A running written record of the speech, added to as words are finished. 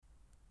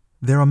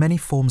There are many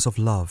forms of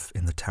love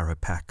in the tarot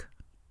pack.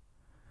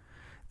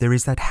 There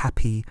is that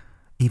happy,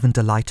 even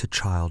delighted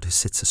child who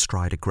sits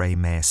astride a grey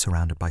mare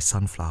surrounded by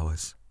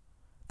sunflowers.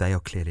 They are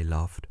clearly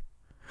loved.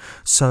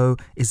 So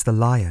is the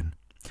lion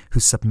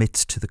who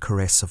submits to the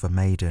caress of a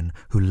maiden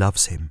who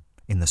loves him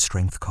in the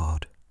Strength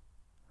card.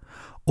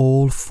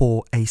 All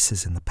 4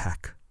 aces in the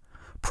pack,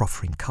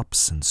 proffering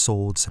cups and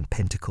swords and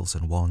pentacles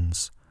and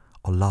wands,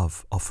 are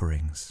love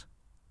offerings.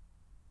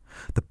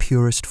 The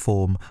purest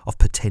form of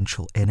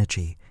potential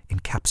energy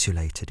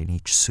encapsulated in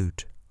each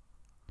suit.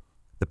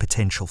 The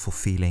potential for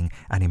feeling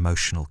an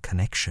emotional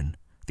connection,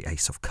 the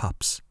Ace of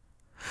Cups.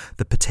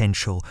 The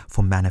potential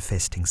for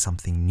manifesting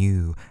something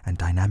new and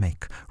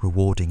dynamic,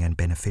 rewarding and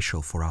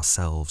beneficial for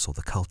ourselves or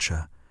the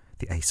culture,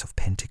 the Ace of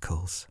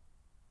Pentacles.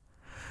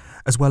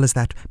 As well as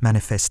that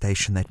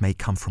manifestation that may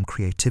come from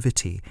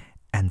creativity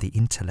and the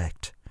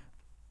intellect,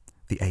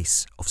 the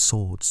Ace of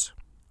Swords.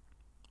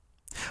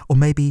 Or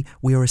maybe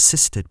we are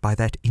assisted by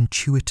that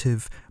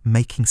intuitive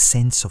making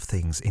sense of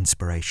things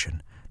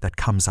inspiration that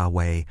comes our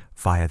way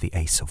via the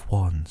Ace of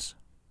Wands.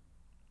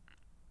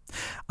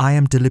 I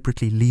am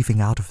deliberately leaving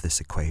out of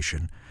this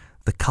equation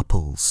the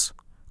couples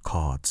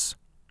cards,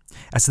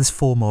 as this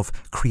form of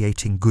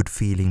creating good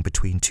feeling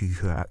between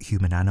 2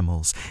 human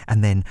animals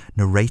and then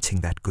narrating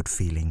that good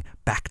feeling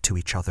back to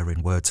each other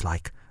in words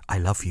like, I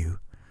love you,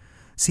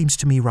 seems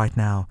to me right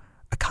now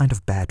a kind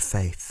of bad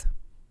faith.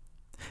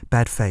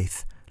 Bad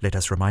faith, let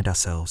us remind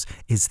ourselves,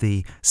 is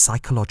the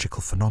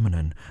psychological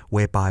phenomenon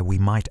whereby we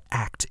might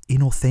act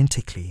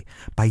inauthentically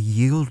by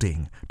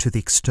yielding to the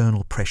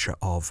external pressure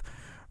of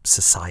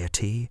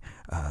society,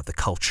 the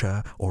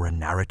culture, or a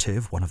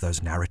narrative. One of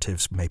those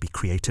narratives may be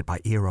created by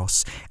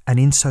Eros, and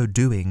in so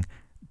doing,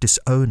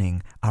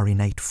 disowning our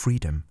innate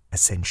freedom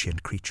as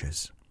sentient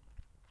creatures.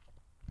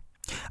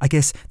 I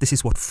guess this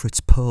is what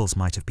Fritz Perls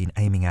might have been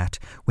aiming at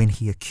when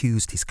he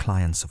accused his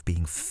clients of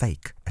being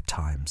fake at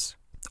times.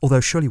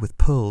 Although surely with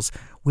Perls,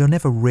 we are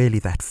never really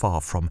that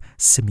far from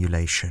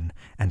simulation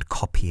and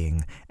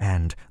copying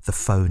and the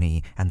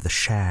phony and the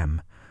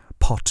sham.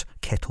 Pot,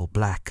 kettle,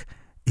 black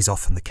is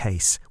often the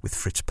case with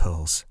Fritz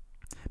Perls.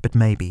 But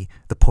maybe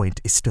the point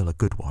is still a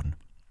good one.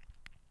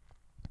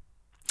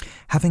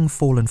 Having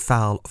fallen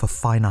foul of a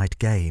finite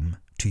game,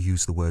 to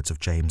use the words of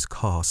James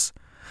Cass,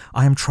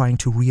 I am trying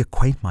to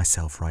reacquaint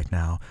myself right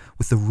now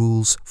with the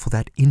rules for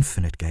that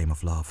infinite game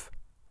of love.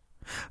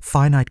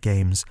 Finite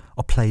games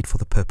are played for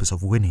the purpose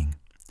of winning.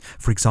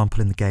 For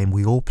example, in the game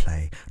we all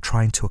play,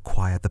 trying to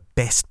acquire the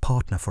best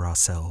partner for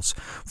ourselves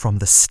from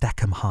the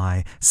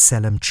stack-em-high,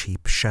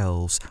 sell-em-cheap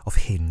shelves of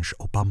Hinge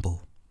or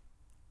Bumble.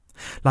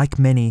 Like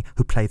many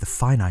who play the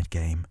finite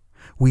game,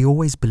 we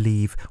always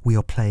believe we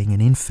are playing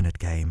an infinite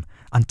game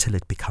until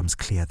it becomes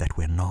clear that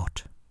we're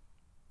not.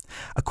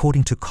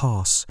 According to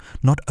Cass,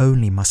 not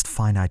only must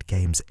finite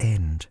games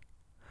end,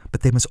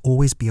 but there must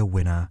always be a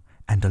winner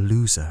and a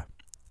loser,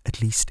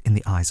 at least in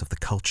the eyes of the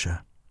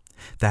culture,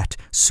 that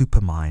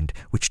supermind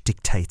which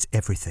dictates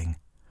everything,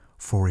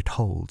 for it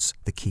holds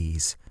the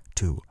keys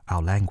to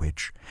our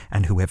language,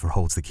 and whoever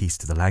holds the keys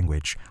to the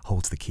language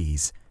holds the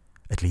keys,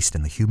 at least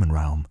in the human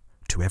realm,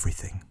 to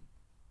everything.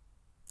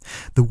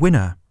 The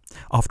winner,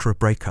 after a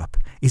breakup,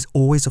 is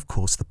always, of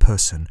course, the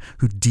person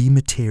who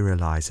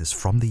dematerializes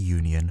from the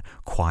union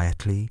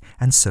quietly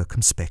and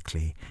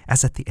circumspectly,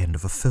 as at the end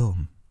of a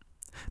film.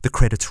 The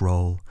credits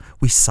roll,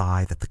 we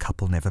sigh that the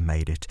couple never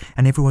made it,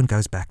 and everyone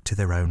goes back to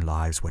their own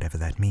lives, whatever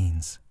that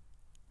means.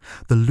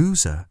 The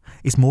loser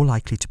is more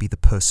likely to be the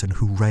person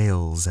who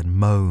rails and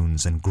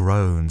moans and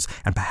groans,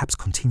 and perhaps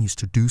continues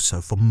to do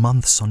so for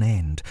months on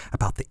end,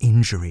 about the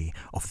injury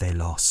of their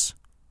loss.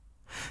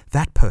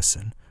 That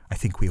person, I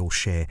think we all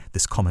share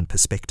this common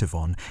perspective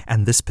on,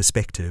 and this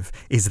perspective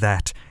is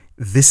that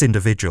this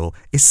individual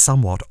is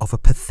somewhat of a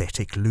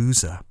pathetic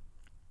loser,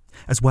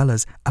 as well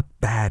as a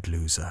bad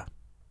loser.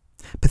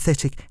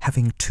 Pathetic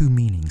having 2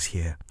 meanings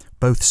here,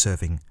 both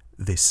serving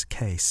this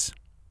case.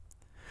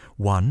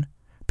 One,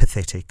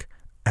 pathetic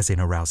as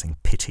in arousing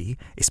pity,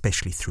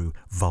 especially through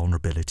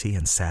vulnerability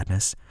and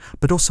sadness,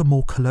 but also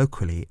more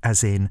colloquially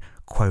as in,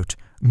 quote,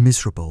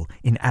 miserable,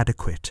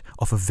 inadequate,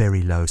 of a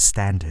very low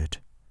standard,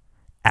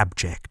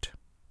 abject.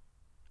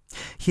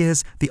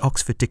 Here's the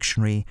Oxford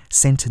Dictionary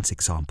sentence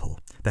example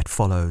that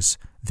follows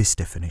this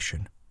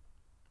definition.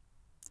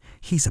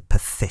 He's a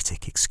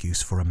pathetic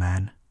excuse for a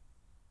man.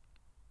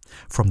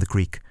 From the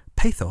Greek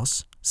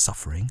pathos,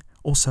 suffering,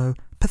 also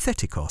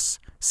pathetikos,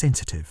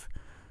 sensitive.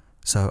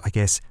 So I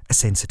guess a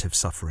sensitive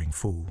suffering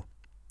fool,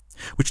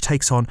 which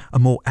takes on a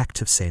more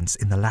active sense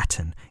in the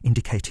Latin,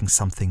 indicating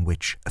something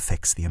which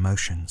affects the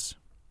emotions.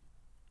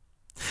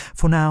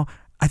 For now,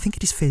 I think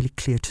it is fairly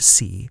clear to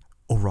see,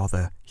 or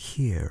rather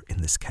hear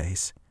in this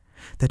case,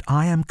 that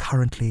I am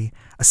currently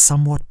a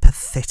somewhat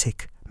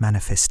pathetic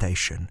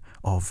manifestation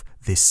of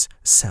this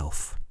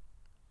self.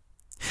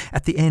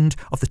 At the end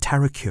of the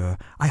tarot cure,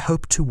 I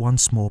hope to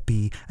once more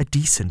be a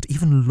decent,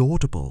 even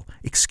laudable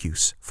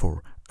excuse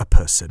for a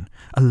person,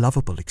 a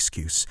lovable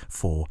excuse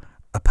for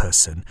a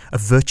person, a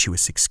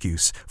virtuous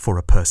excuse for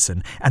a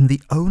person, and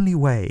the only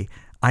way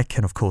I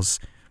can, of course,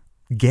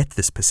 get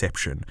this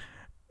perception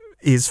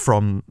is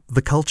from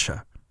the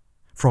culture,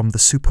 from the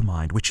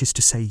supermind, which is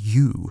to say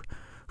you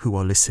who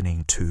are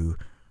listening to,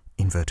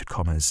 inverted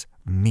commas,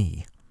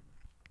 me.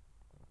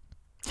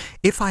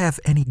 If I have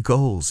any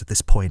goals at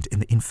this point in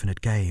the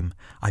infinite game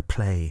I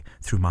play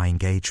through my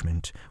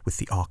engagement with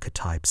the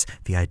archetypes,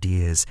 the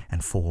ideas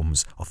and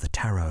forms of the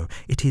tarot,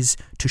 it is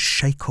to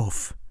shake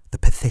off the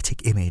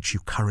pathetic image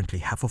you currently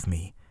have of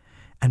me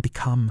and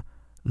become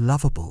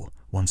lovable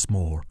once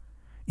more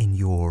in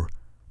your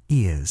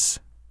ears,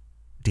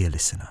 dear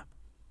listener.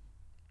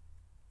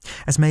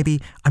 As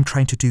maybe I'm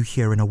trying to do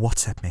here in a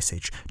WhatsApp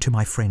message to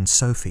my friend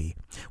Sophie,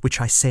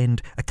 which I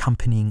send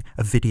accompanying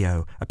a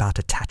video about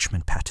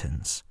attachment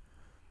patterns,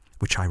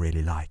 which I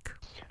really like.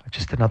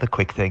 Just another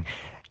quick thing.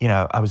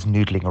 I was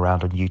noodling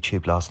around on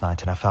YouTube last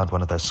night and I found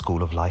one of those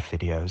School of Life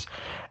videos,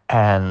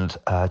 and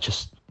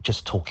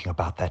just talking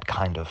about that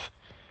kind of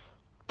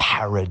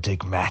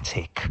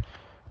paradigmatic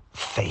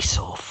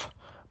face-off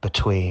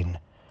between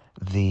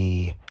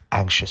the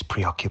anxious,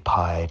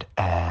 preoccupied,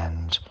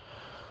 and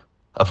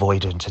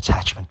avoidant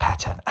attachment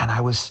pattern. And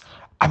I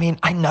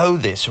know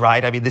this,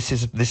 right? This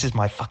is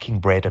my fucking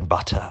bread and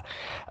butter.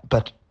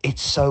 But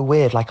it's so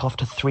weird. Like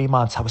after 3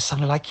 months, I was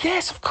suddenly like,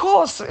 yes, of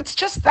course, it's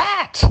just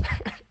that.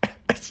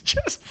 It's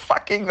just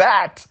fucking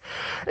that.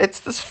 It's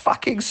this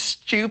fucking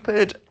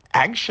stupid,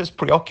 anxious,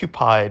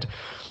 preoccupied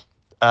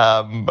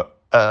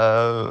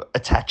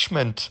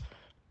attachment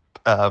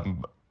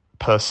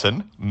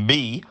person,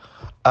 me,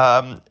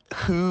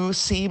 who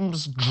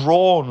seems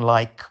drawn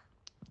like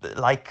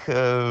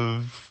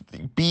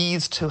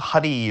bees to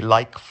honey,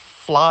 like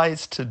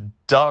flies to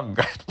dung,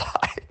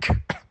 like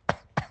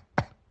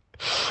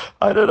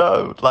I don't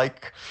know,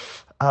 like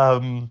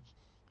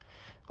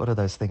what are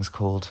those things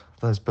called?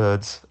 Those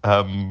birds.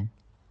 The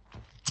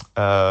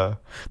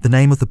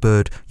name of the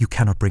bird you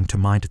cannot bring to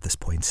mind at this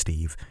point,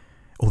 Steve,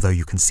 although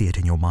you can see it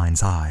in your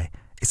mind's eye,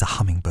 is a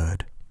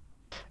hummingbird.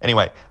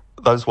 Anyway,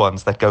 those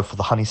ones that go for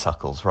the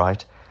honeysuckles,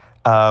 right?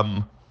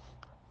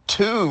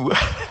 To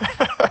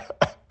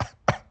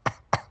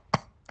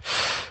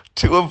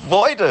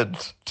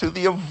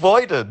the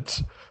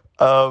avoidant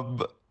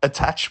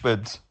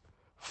attachment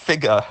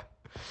figure,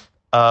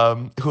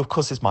 who of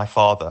course is my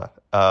father,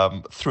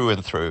 through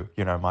and through.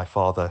 My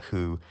father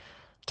who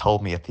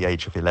told me at the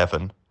age of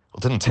 11, well,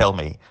 didn't tell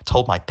me,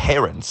 told my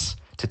parents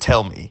to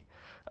tell me,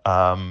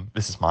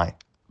 this is my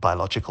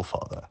biological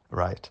father,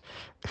 right,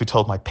 who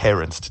told my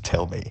parents to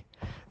tell me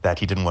that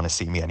he didn't want to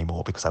see me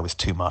anymore because I was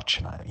too much,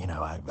 and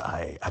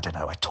I don't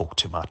know, I talked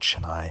too much,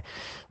 and I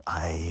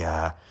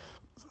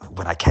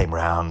when I came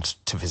round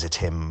to visit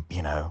him,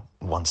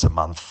 once a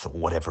month or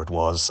whatever it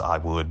was, I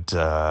would,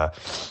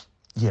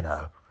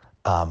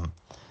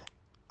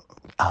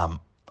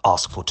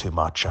 ask for too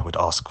much. I would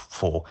ask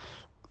for,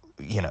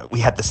 we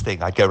had this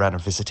thing. I'd go around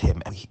and visit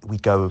him, and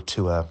we'd go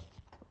to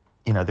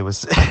there was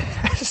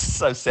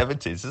so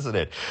 70s, isn't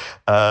it?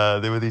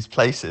 There were these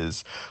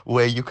places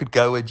where you could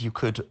go and you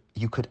could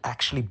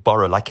actually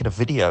borrow, like in a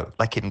video,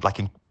 like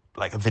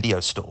a video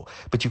store,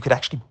 but you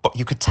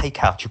could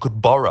take out, you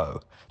could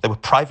borrow. There were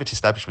private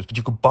establishments, but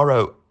you could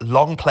borrow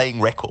long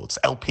playing records,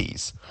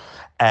 LPs,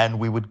 and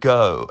we would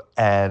go,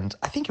 and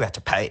I think you had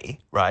to pay,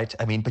 right?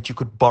 But you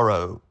could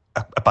borrow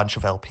a bunch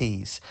of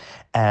LPs.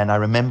 And I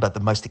remember the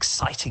most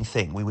exciting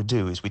thing we would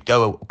do is we'd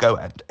go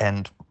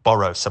and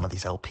borrow some of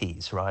these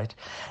LPs, right?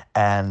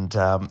 And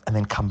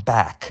then come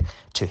back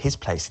to his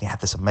place, and he had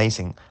this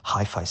amazing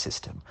hi-fi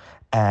system,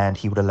 and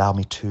he would allow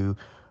me to,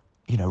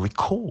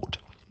 record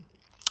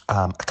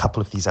a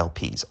couple of these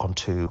LPs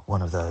onto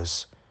one of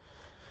those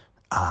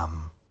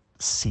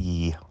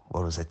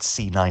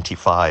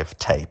C95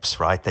 tapes,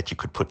 right? That you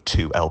could put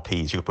two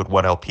LPs. You could put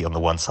one LP on the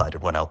one side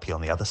and one LP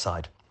on the other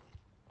side.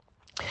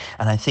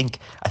 And I think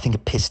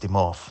it pissed him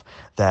off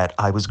that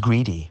I was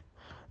greedy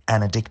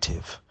and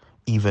addictive,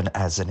 even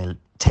as a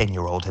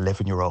 10-year-old,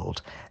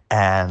 11-year-old.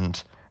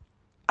 And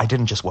I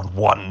didn't just want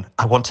one.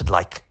 I wanted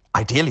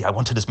ideally, I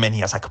wanted as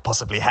many as I could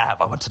possibly have.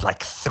 I wanted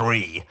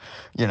 3,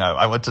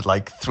 I wanted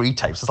 3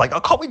 tapes. It's like, oh,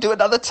 can't we do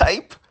another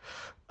tape?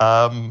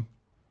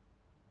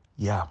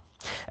 Yeah.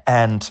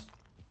 And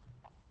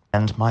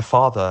my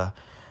father,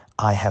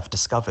 I have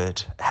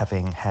discovered,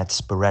 having had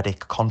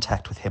sporadic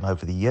contact with him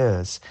over the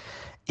years,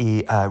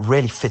 he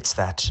really fits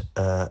that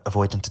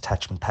avoidant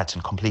attachment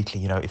pattern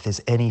completely. If there's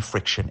any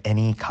friction,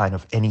 any kind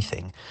of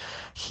anything,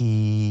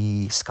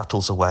 he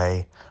scuttles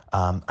away.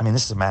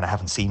 This is a man I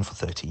haven't seen for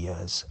 30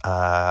 years.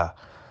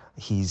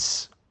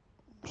 He's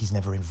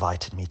never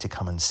invited me to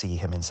come and see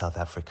him in South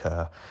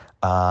Africa.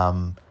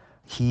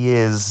 He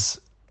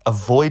is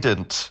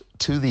avoidant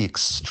to the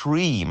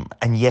extreme,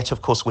 and yet,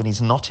 of course, when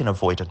he's not in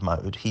avoidant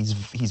mode, he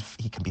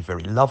can be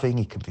very loving,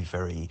 he can be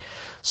very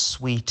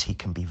sweet, he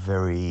can be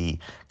very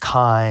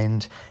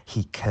kind,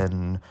 he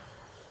can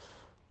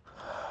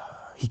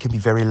be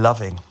very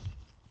loving,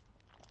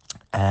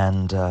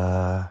 and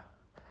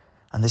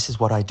this is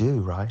what I do,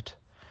 right?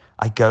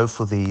 I go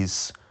for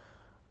these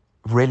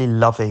really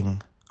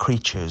loving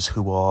creatures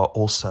who are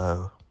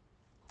also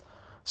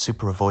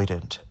super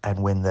avoidant,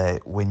 and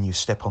when you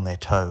step on their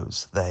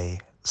toes, they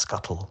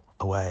scuttle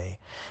away.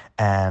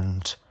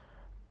 And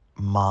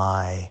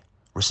my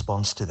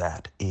response to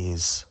that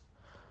is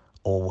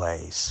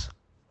always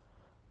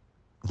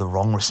the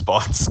wrong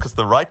response, because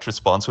the right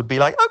response would be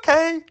like,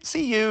 okay,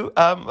 see you.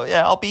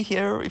 Yeah, I'll be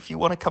here if you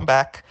want to come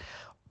back.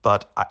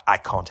 But I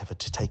can't ever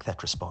to take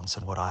that response.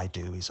 And what I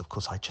do is, of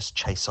course, I just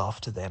chase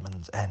after them,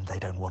 and they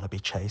don't want to be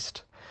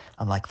chased.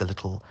 I'm like the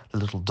little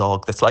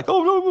dog that's like,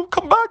 oh, no,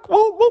 come back.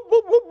 Whoa, whoa,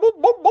 whoa, whoa,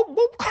 whoa, whoa,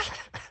 whoa.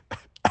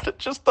 And it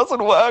just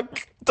doesn't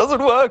work. It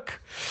doesn't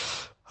work.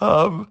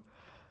 So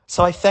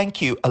I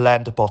thank you,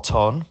 Alain de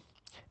Botton,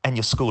 and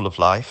your School of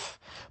Life,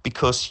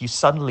 because you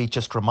suddenly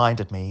just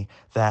reminded me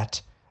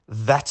that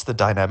that's the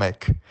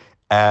dynamic,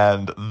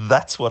 and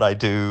that's what I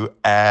do,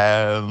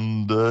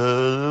 and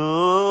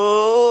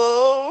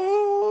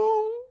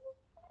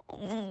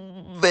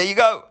there you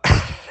go.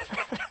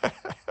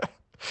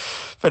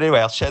 But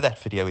anyway, I'll share that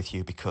video with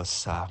you,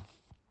 because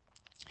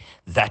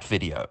that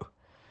video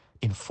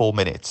in 4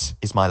 minutes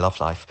is my love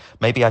life.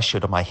 Maybe I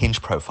should, on my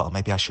Hinge profile,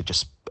 maybe I should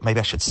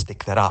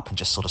stick that up and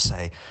just sort of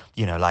say,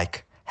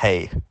 like,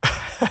 hey,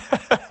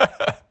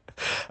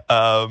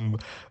 are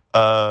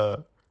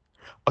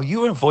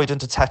you an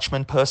avoidant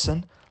attachment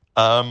person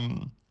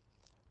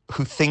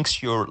who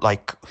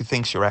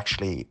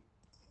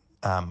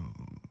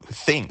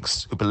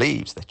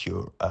believes that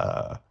you're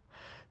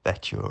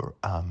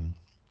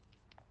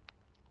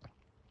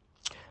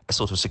a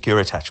sort of secure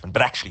attachment,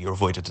 but actually you're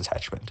avoidant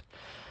attachment?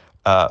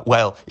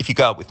 Well, if you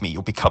go out with me,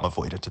 you'll become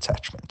avoidant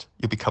attachment.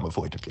 You'll become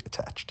avoidantly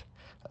attached.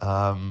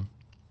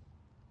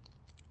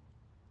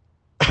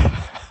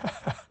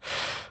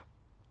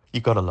 You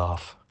gotta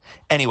laugh.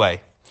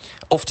 Anyway,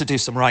 off to do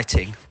some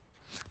writing.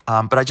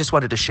 But I just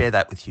wanted to share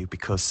that with you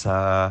because,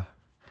 I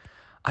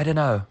don't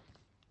know.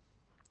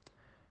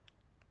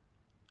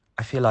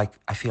 I feel like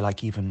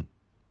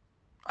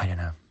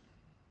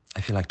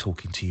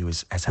talking to you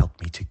has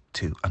helped me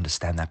to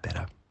understand that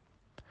better.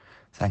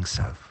 Thanks,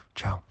 Soph.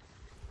 Ciao.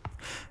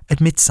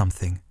 Admit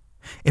something.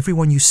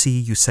 Everyone you see,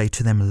 you say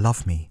to them,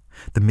 love me,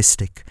 the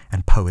mystic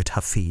and poet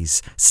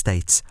Hafiz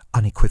states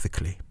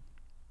unequivocally.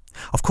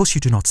 Of course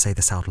you do not say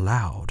this out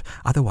loud,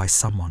 otherwise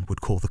someone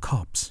would call the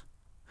cops.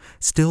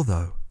 Still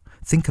though,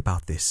 think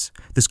about this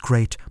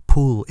great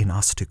pull in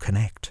us to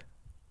connect.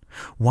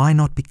 Why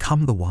not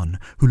become the one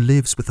who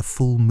lives with a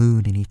full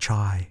moon in each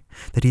eye,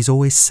 that is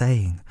always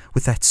saying,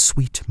 with that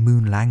sweet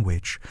moon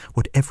language,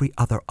 what every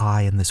other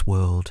eye in this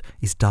world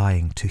is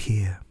dying to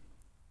hear?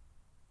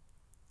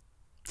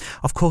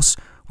 Of course,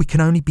 we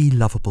can only be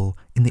lovable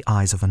in the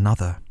eyes of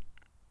another.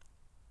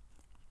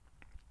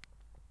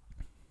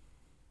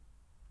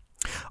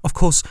 Of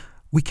course,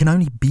 we can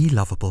only be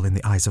lovable in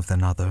the eyes of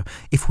another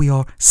if we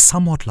are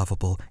somewhat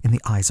lovable in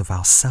the eyes of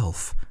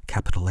ourself,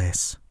 capital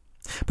S.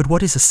 But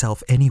what is a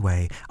self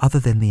anyway, other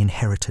than the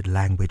inherited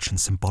language and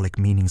symbolic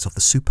meanings of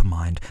the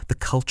supermind, the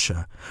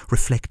culture,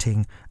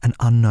 reflecting an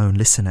unknown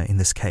listener in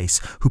this case,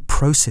 who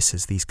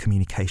processes these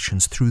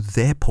communications through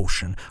their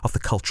portion of the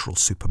cultural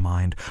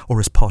supermind, or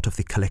as part of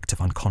the collective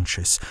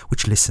unconscious,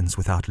 which listens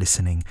without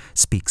listening,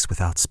 speaks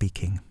without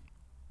speaking.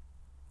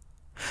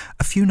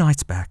 A few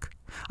nights back,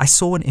 I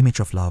saw an image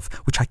of love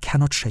which I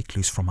cannot shake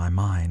loose from my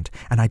mind,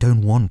 and I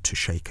don't want to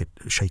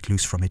shake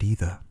loose from it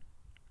either.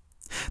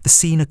 The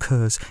scene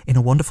occurs in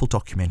a wonderful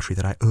documentary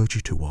that I urge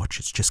you to watch.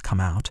 It's just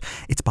come out.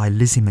 It's by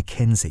Lizzie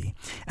MacKenzie,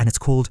 and it's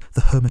called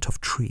The Hermit of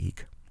Treig.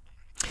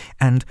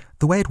 And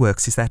the way it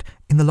works is that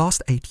in the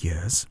last 8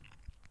 years,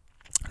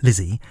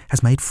 Lizzie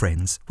has made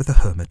friends with a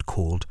hermit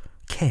called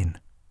Ken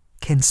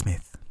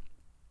Smith.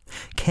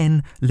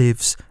 Ken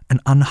lives an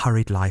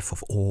unhurried life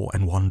of awe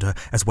and wonder,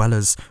 as well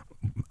as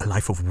a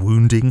life of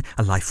wounding,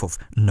 a life of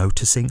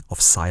noticing, of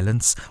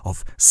silence,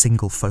 of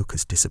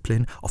single-focused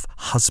discipline, of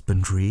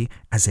husbandry,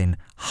 as in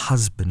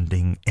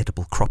husbanding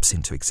edible crops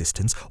into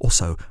existence,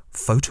 also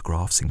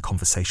photographs in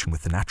conversation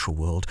with the natural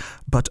world,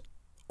 but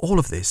all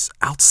of this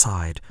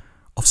outside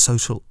of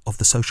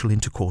the social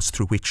intercourse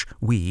through which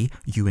we,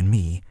 you and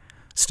me,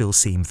 still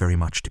seem very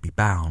much to be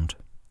bound.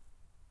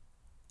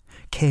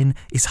 Ken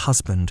is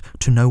husband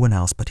to no one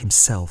else but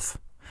himself,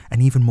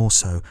 and even more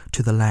so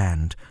to the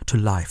land, to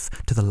life,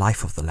 to the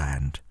life of the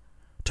land,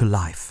 to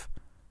life,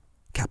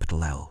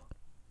 capital L.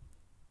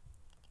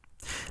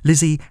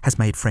 Lizzie has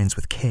made friends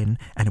with Ken,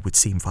 and it would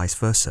seem vice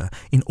versa,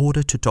 in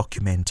order to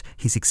document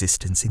his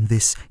existence in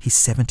this, his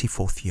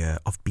 74th year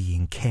of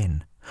being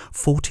Ken,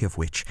 40 of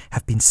which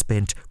have been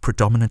spent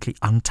predominantly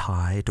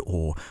untied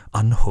or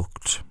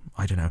unhooked,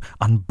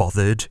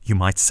 unbothered, you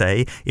might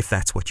say, if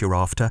that's what you're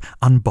after,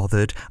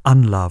 unbothered,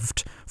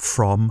 unloved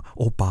from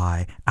or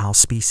by our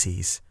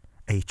species,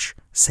 H.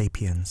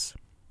 sapiens.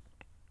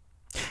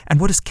 And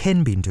what has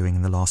Ken been doing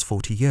in the last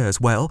 40 years?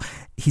 Well,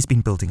 he's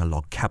been building a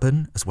log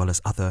cabin, as well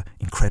as other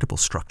incredible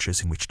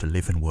structures in which to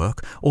live and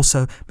work,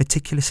 also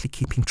meticulously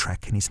keeping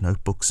track in his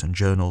notebooks and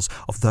journals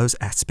of those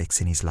aspects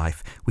in his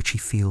life which he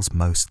feels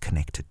most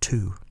connected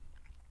to.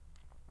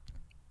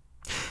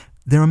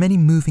 There are many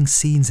moving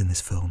scenes in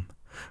this film,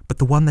 but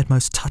the one that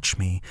most touched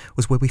me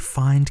was where we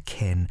find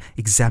Ken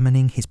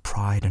examining his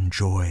pride and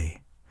joy,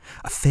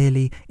 A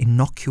fairly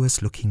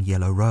innocuous-looking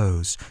yellow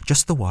rose,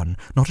 just the one,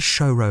 not a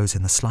show rose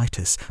in the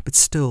slightest, but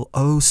still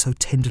oh so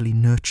tenderly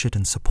nurtured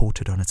and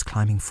supported on its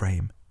climbing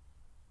frame.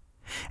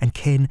 And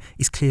Ken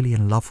is clearly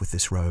in love with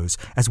this rose,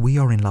 as we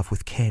are in love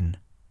with Ken.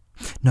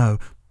 No,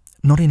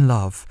 not in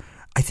love.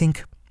 I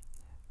think,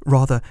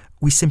 rather,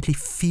 we simply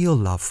feel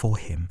love for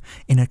him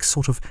in a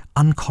sort of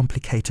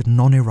uncomplicated,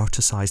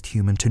 non-eroticized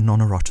human to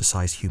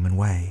non-eroticized human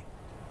way.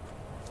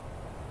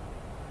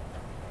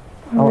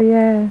 Oh,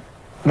 yeah.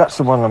 That's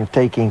the one I'm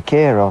taking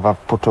care of.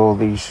 I've put all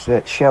these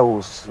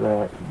shells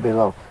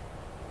below.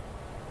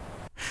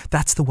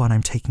 That's the one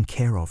I'm taking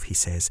care of, he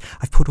says.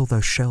 I've put all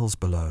those shells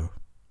below.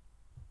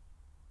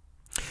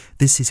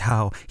 This is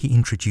how he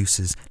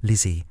introduces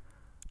Lizzie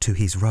to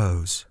his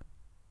rose.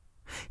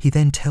 He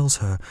then tells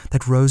her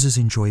that roses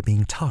enjoy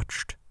being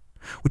touched,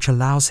 which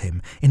allows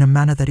him, in a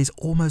manner that is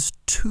almost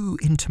too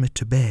intimate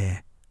to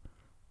bear,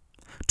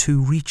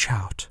 to reach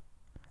out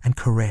and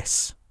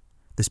caress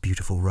this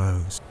beautiful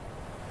rose.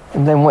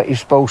 And then what you're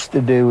supposed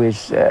to do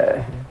is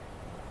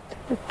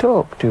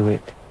talk to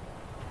it.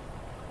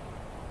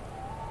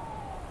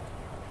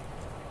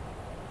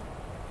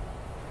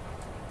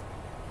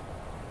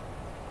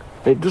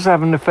 It does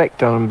have an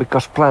effect on them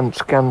because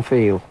plants can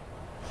feel.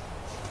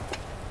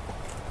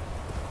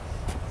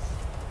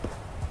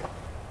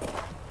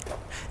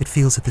 It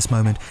feels at this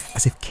moment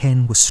as if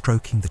Ken was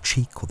stroking the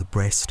cheek or the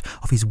breast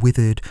of his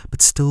withered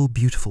but still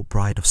beautiful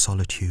bride of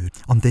solitude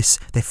on this,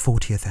 their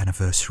 40th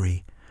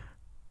anniversary.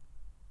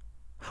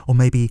 Or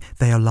maybe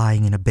they are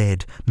lying in a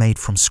bed made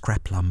from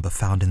scrap lumber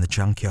found in the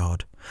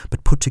junkyard,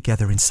 but put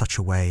together in such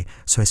a way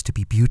so as to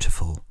be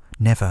beautiful,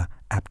 never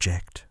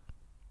abject.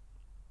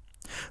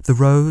 The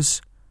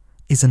rose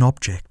is an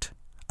object,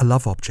 a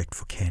love object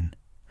for Ken,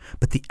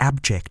 but the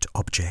abject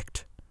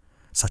object,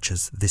 such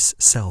as this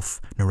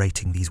self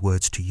narrating these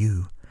words to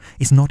you,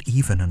 is not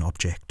even an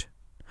object.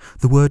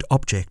 The word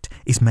object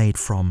is made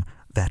from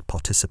that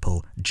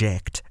participle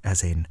ject,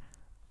 as in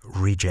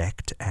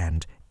reject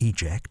and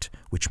eject,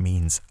 which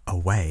means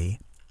away,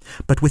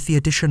 but with the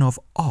addition of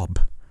ob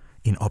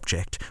in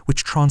object,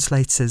 which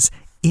translates as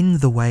in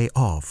the way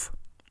of.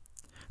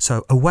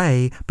 So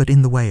away, but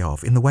in the way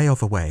of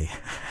away.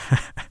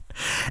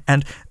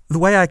 And the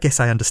way I guess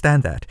I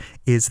understand that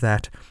is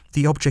that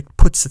the object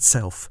puts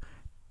itself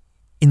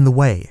in the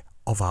way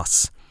of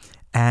us,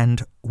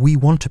 and we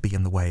want to be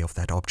in the way of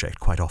that object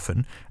quite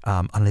often,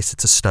 unless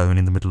it's a stone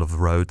in the middle of the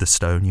road, the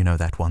stone, you know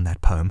that one,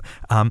 that poem.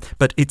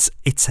 But it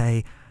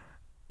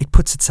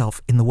puts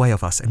itself in the way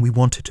of us, and we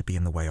want it to be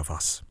in the way of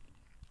us.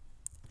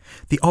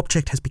 The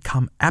object has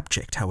become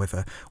abject,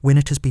 however, when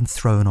it has been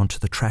thrown onto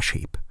the trash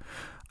heap.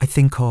 I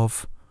think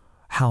of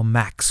how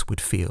Max would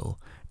feel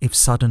if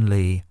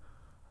suddenly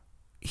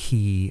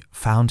he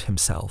found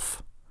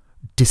himself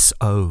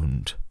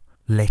disowned,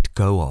 let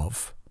go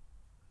of,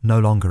 no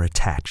longer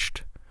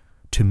attached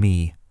to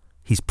me,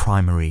 his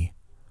primary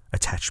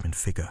attachment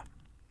figure.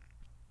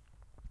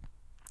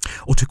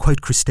 Or to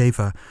quote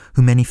Kristeva,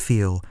 who many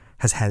feel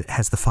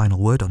has the final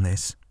word on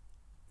this,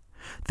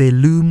 there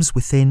looms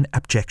within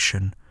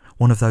abjection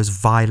one of those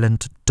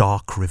violent,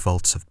 dark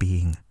revolts of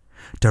being,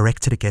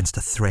 directed against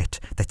a threat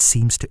that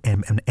seems to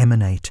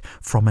emanate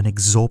from an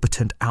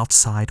exorbitant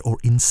outside or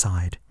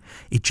inside,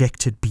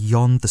 ejected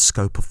beyond the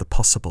scope of the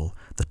possible,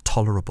 the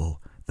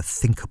tolerable, the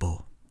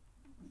thinkable.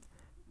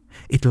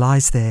 It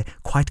lies there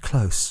quite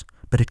close,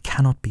 but it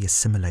cannot be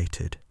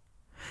assimilated.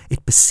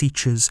 It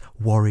beseeches,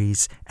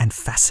 worries, and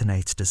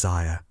fascinates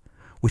desire,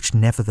 which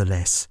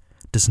nevertheless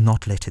does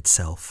not let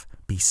itself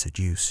be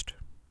seduced.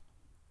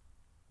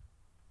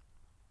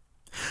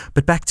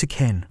 But back to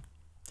Ken,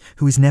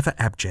 who is never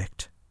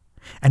abject,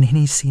 and in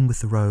his scene with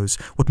the rose,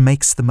 what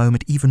makes the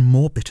moment even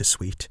more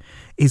bittersweet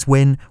is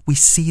when we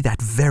see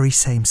that very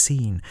same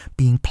scene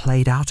being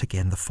played out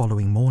again the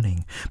following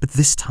morning, but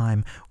this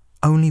time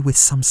only with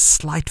some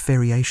slight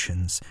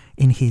variations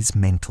in his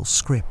mental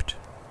script.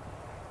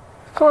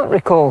 I can't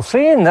recall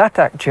seeing that,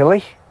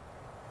 actually.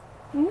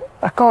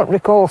 I can't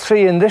recall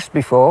seeing this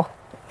before,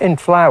 in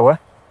flower.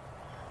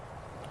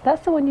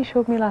 That's the one you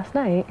showed me last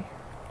night.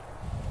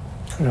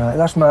 Right,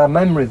 that's my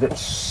memory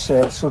that's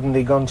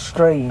suddenly gone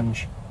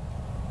strange.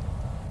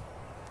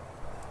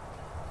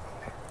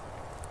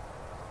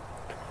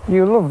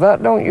 You love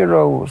that, don't you,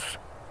 Rose?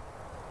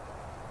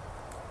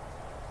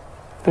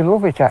 They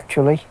love it,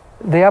 actually.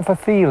 They have a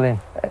feeling.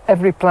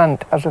 Every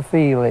plant has a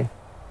feeling.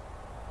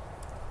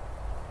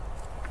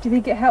 Do you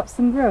think it helps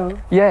them grow?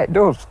 Yeah, it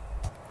does.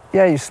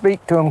 Yeah, you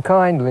speak to them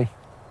kindly.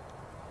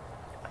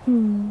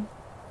 You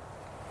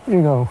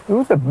go, it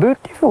was a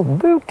beautiful,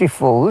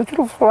 beautiful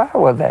little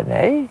flower then,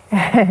 eh?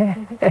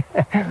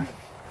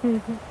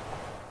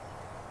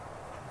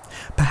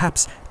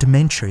 Perhaps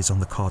dementia is on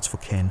the cards for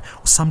Ken,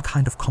 or some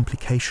kind of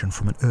complication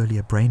from an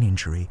earlier brain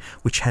injury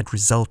which had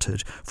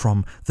resulted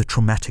from the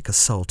traumatic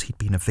assault he'd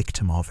been a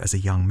victim of as a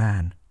young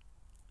man.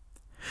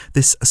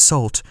 This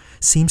assault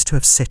seems to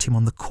have set him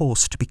on the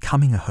course to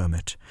becoming a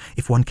hermit,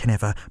 if one can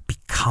ever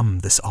become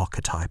this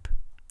archetype.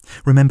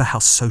 Remember how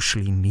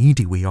socially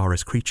needy we are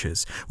as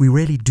creatures. We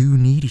really do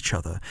need each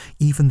other,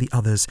 even the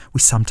others we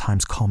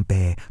sometimes can't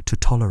bear to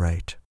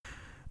tolerate.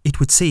 It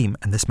would seem,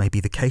 and this may be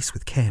the case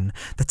with Ken,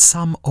 that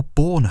some are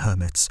born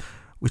hermits,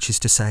 which is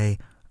to say,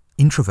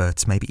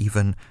 introverts, maybe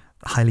even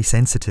highly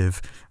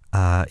sensitive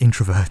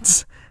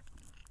introverts.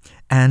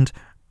 And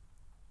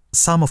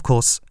some, of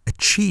course,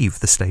 achieve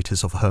the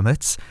status of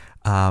hermits,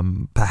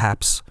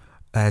 perhaps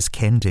as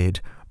Ken did,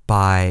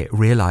 by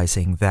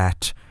realizing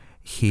that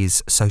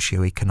his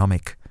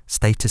socioeconomic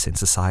status in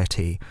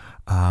society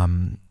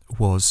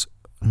was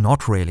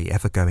not really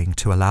ever going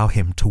to allow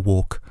him to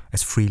walk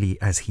as freely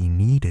as he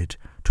needed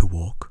to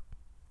walk.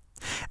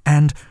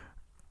 And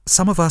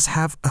some of us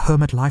have a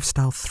hermit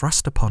lifestyle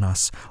thrust upon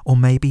us, or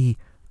maybe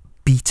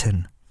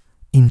beaten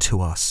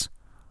into us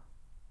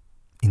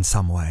in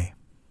some way.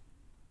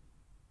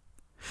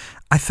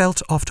 I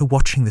felt after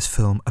watching this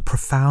film a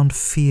profound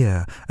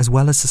fear as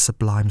well as a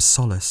sublime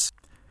solace.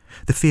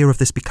 The fear of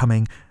this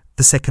becoming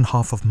the second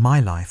half of my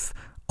life,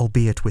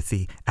 albeit with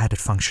the added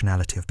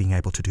functionality of being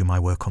able to do my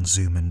work on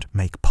Zoom and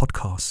make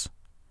podcasts.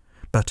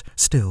 But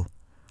still,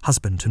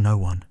 husband to no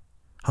one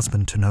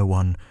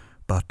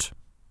but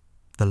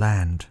the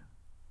land,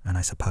 and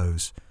I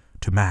suppose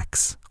to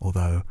Max,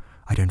 although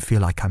I don't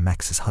feel like I'm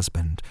Max's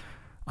husband,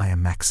 I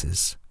am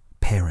Max's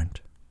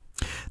parent.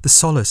 The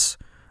solace,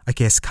 I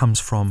guess, comes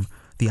from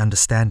the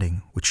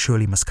understanding, which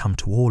surely must come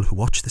to all who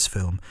watch this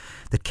film,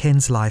 that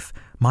Ken's life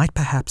might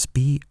perhaps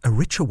be a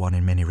richer one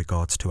in many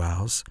regards to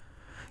ours,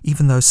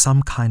 even though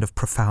some kind of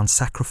profound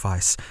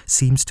sacrifice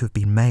seems to have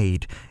been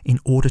made in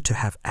order to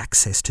have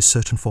access to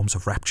certain forms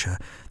of rapture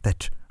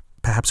that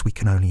perhaps we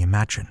can only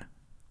imagine.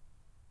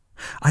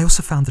 I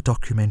also found the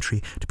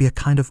documentary to be a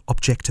kind of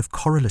objective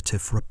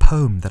correlative for a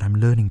poem that I'm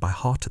learning by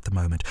heart at the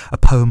moment, a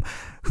poem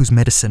whose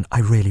medicine I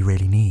really,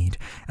 really need,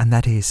 and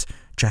that is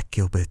Jack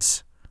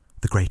Gilbert's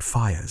The Great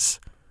Fires,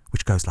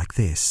 which goes like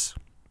this.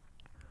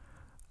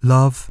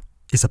 Love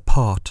is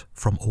apart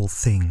from all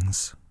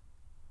things.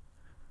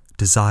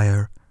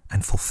 Desire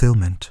and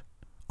fulfilment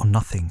are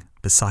nothing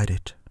beside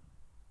it.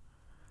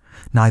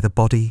 Neither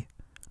body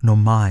nor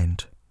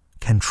mind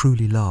can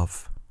truly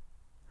love,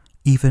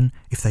 even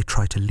if they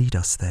try to lead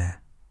us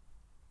there.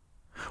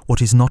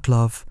 What is not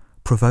love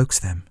provokes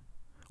them.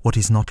 What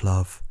is not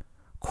love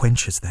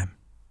quenches them.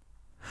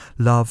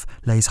 Love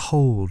lays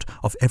hold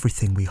of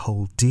everything we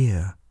hold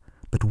dear,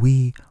 but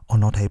we are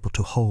not able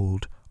to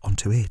hold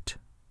onto it.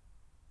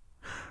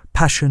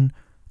 Passion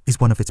is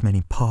one of its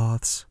many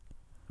paths,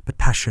 but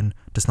passion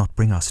does not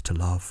bring us to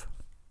love.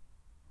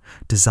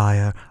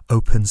 Desire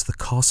opens the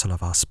castle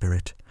of our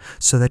spirit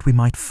so that we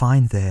might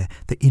find there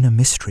the inner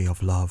mystery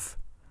of love,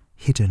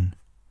 hidden,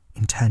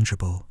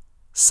 intangible,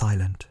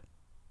 silent.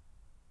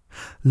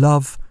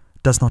 Love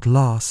does not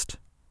last,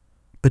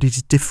 but it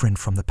is different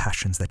from the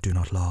passions that do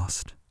not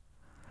last.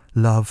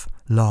 Love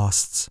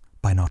lasts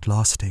by not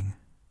lasting.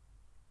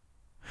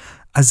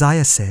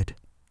 Isaiah said,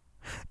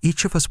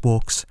 "Each of us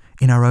walks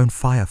in our own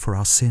fire for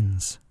our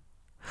sins.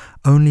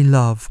 Only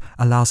love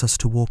allows us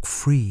to walk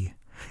free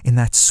in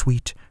that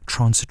sweet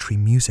transitory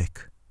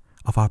music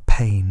of our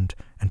pained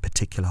and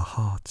particular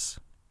hearts."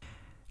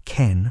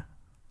 Ken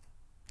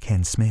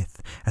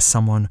Smith, as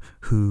someone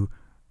who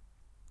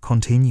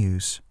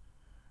continues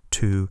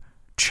to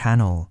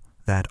channel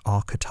that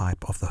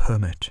archetype of the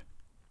hermit,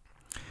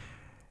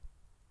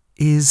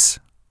 is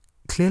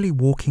clearly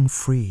walking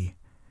free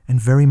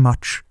and very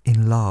much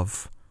in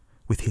love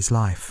with his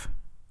life.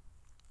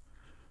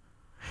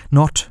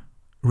 Not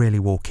really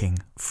walking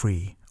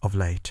free of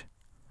late.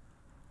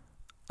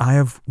 I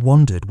have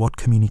wondered what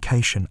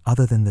communication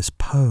other than this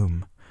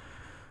poem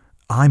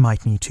I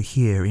might need to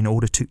hear in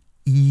order to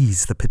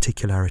ease the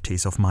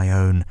particularities of my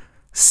own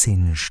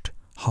singed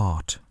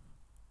heart.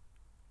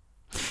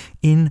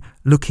 In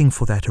looking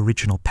for that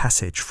original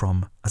passage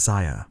from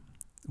Isaiah,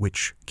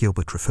 which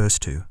Gilbert refers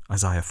to,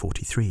 Isaiah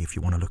 43 if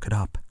you want to look it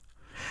up,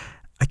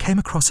 I came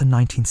across a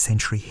 19th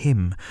century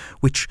hymn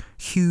which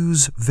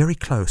hews very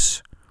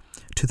close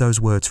to those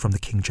words from the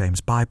King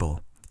James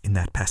Bible in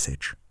that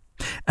passage.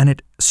 And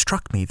it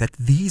struck me that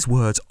these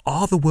words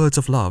are the words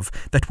of love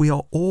that we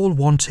are all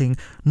wanting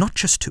not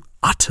just to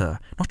utter,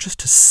 not just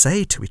to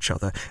say to each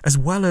other, as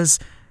well as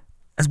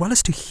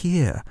to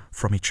hear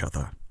from each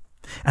other.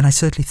 And I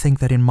certainly think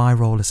that in my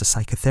role as a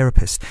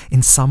psychotherapist,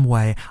 in some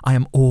way I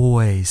am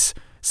always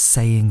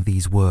saying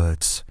these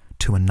words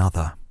to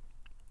another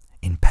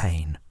in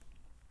pain.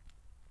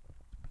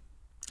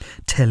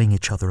 Telling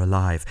each other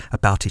alive,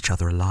 about each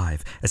other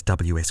alive, as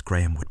W.S.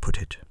 Graham would put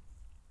it.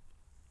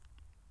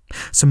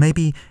 So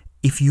maybe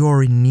if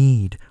you're in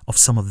need of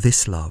some of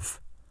this love,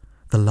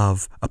 the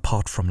love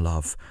apart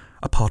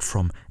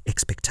from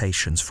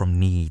expectations, from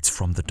needs,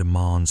 from the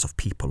demands of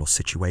people or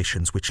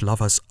situations which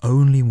love us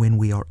only when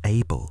we are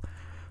able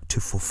to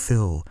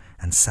fulfill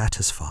and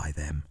satisfy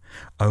them,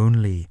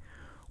 only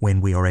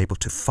when we are able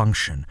to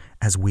function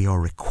as we are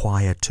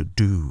required to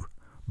do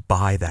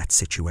by that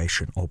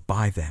situation or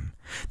by them,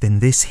 then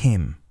this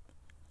hymn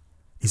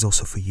is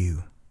also for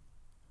you.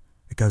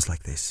 It goes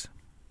like this.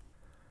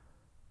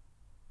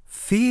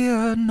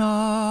 Fear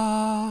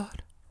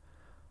not,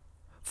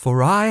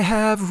 for I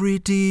have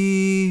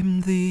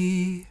redeemed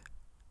thee.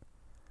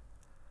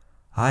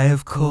 I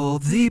have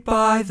called thee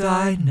by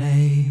thy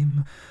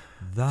name,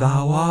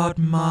 thou art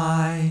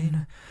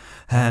mine,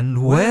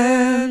 and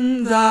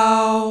when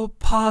thou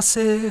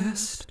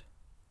passest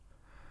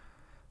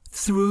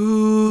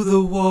through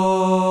the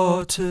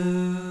waters,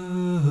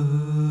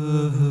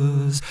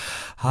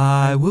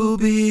 I will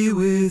be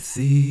with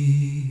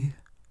thee.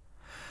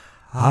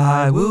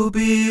 I will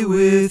be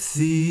with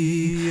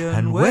thee,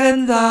 and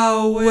when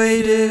thou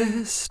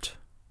wadest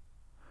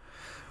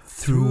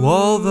through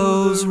all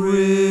those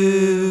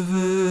rivers,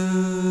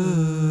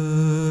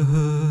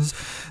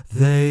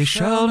 they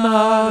shall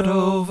not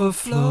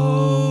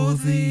overflow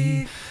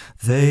thee.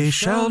 They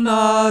shall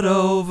not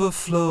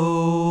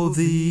overflow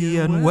thee,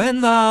 and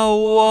when thou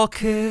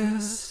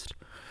walkest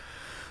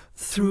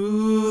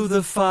through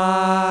the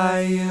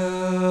fire,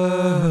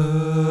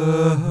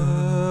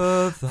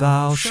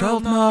 thou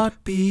shalt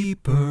not be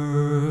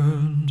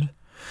burned.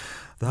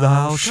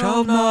 Thou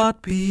shalt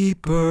not be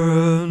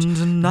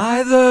burned,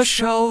 neither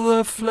shall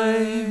the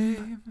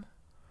flame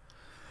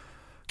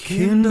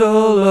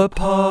kindle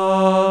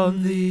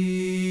upon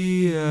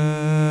thee.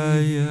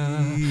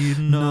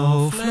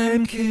 No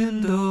flame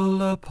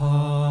kindle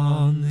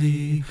upon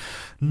thee.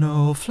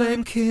 No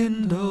flame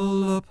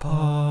kindle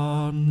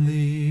upon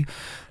thee.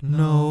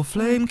 No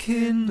flame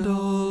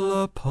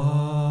kindle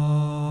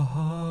upon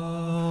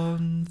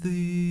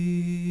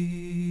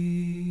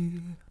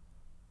thee.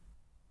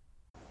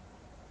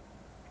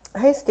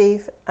 Hey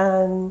Steve,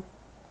 I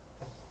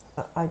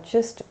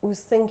just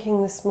was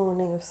thinking this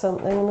morning of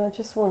something and I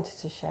just wanted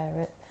to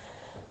share it.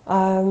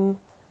 I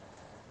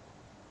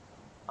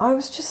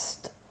was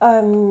just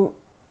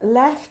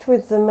left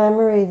with the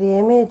memory, the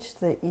image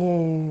that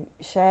you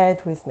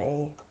shared with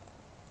me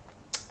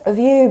of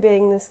you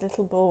being this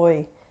little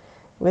boy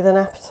with an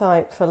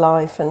appetite for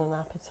life and an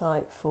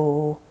appetite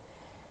for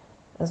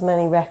as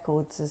many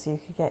records as you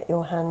could get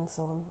your hands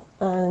on,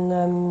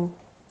 and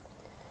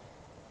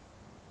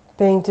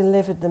being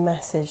delivered the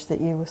message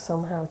that you were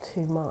somehow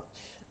too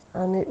much.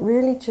 And it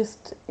really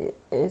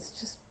it's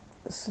just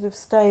sort of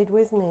stayed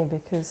with me,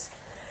 because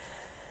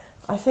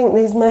I think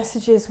these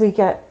messages we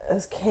get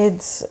as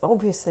kids,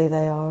 obviously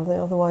they are,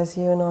 otherwise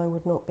you and I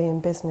would not be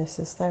in business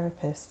as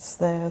therapists.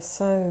 They're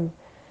so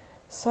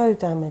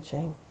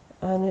damaging,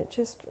 and it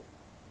just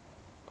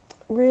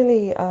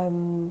really, I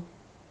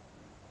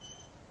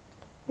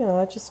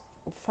just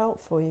felt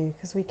for you,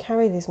 because we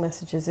carry these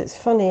messages. It's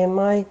funny, in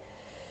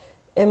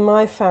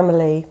my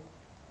family,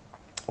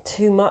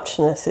 too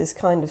muchness is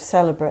kind of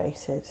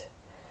celebrated.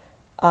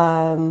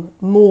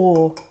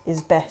 More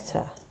is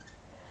better.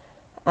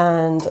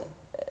 And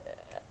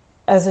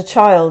as a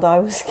child, I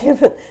was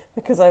given,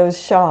 because I was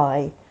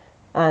shy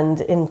and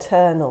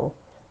internal,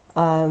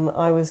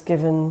 I was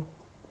given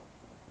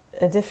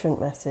a different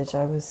message.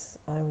 I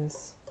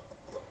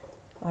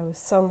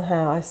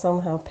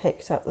somehow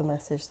picked up the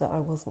message that I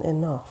wasn't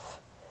enough.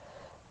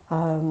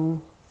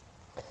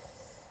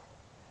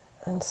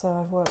 And so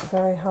I've worked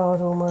very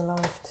hard all my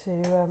life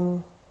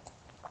to,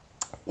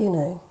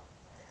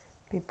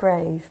 be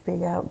brave,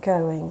 be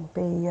outgoing,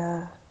 be,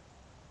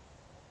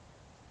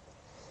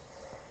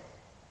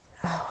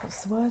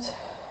 what's the word?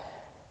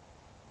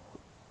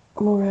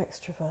 More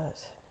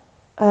extrovert.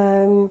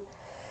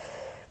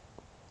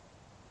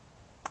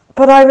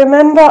 But I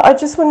remember, I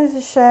just wanted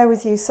to share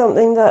with you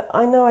something that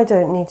I know I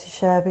don't need to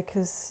share,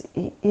 because,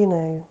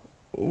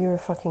 you're a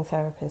fucking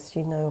therapist,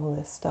 you know all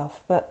this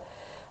stuff. But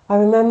I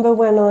remember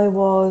when I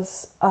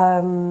was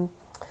in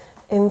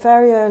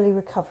very early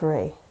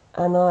recovery,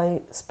 and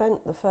I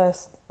spent the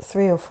first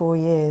 3 or 4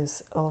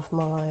 years of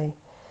my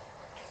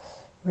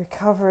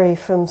recovery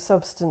from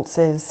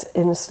substances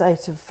in a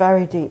state of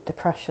very deep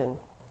depression,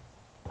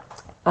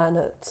 and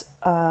at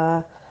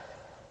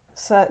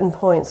certain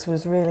points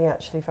was really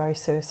actually very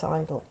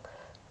suicidal.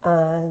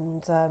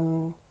 And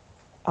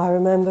I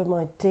remember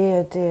my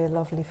dear, dear,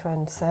 lovely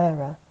friend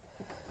Sarah,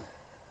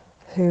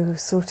 who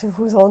sort of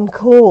was on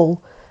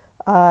call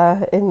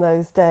in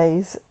those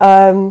days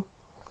to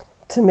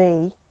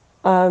me.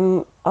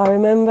 I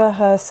remember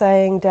her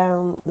saying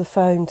down the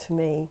phone to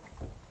me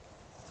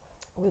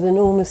with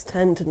enormous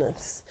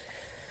tenderness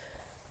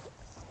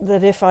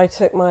that if I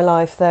took my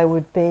life, there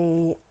would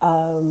be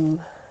a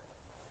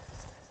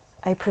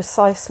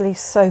precisely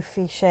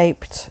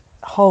Sophie-shaped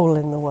hole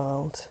in the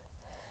world,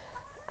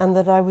 and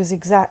that I was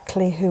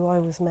exactly who I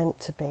was meant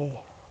to be,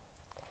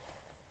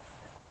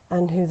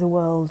 and who the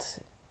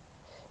world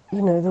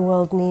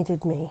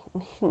needed me,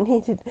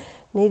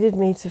 needed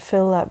me to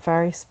fill that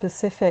very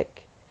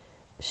specific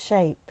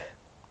shape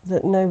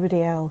that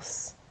nobody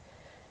else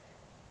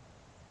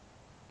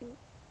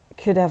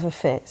could ever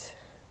fit.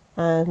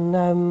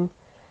 And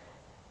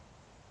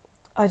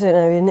I don't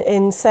know,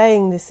 in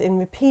saying this, in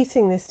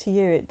repeating this to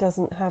you, it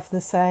doesn't have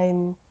the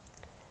same,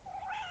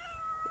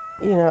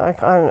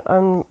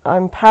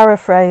 I'm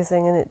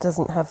paraphrasing, and it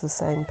doesn't have the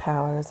same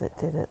power as it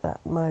did at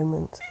that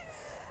moment.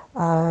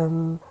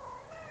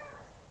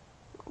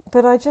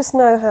 but I just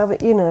know how,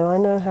 you know, I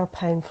know how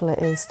painful it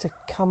is to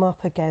come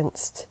up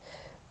against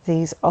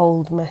these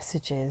old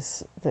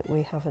messages that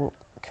we haven't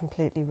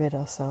completely rid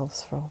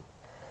ourselves from.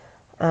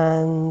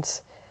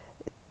 And,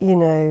 you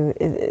know,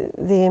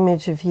 the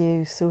image of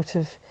you sort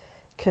of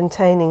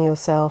containing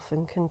yourself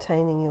and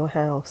containing your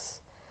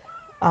house,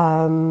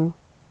 you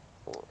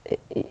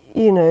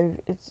know,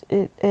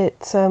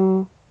 it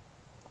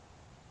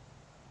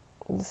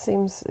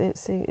seems,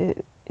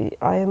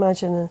 I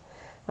imagine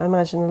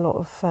a lot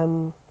of,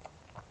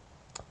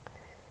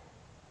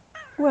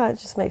 well, it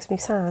just makes me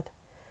sad.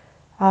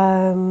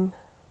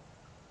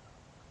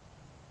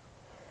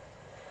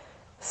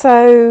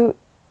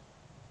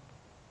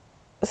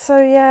 So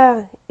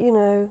yeah, you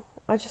know,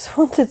 I just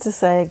wanted to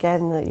say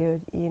again that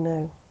you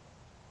know,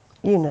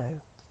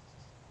 you're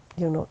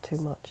not too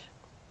much.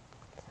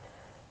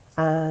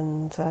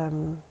 And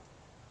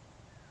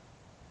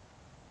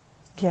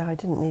yeah, I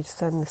didn't need to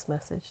send this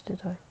message,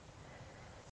 did I?